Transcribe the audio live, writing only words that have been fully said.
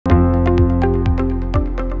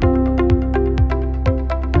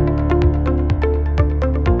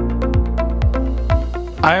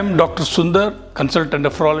I am Dr. Sundar, consultant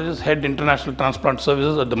nephrologist, head International Transplant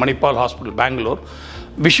Services at the Manipal Hospital, Bangalore.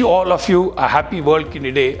 Wish you all of you a happy World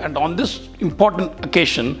Kidney Day, and on this important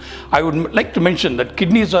occasion, I would like to mention that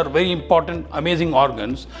kidneys are very important, amazing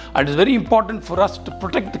organs, and it's very important for us to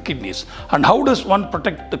protect the kidneys. And how does one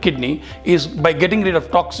protect the kidney is by getting rid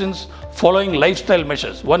of toxins, following lifestyle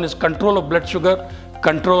measures. One is control of blood sugar,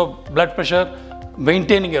 control of blood pressure,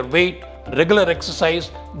 maintaining your weight, regular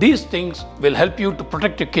exercise. These things will help you to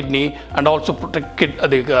protect your kidney and also protect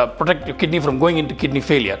your kidney from going into kidney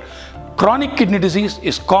failure. Chronic kidney disease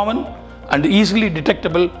is common and easily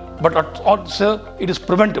detectable, but also it is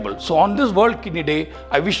preventable. So on this World Kidney Day,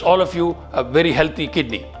 I wish all of you a very healthy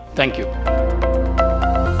kidney. Thank you.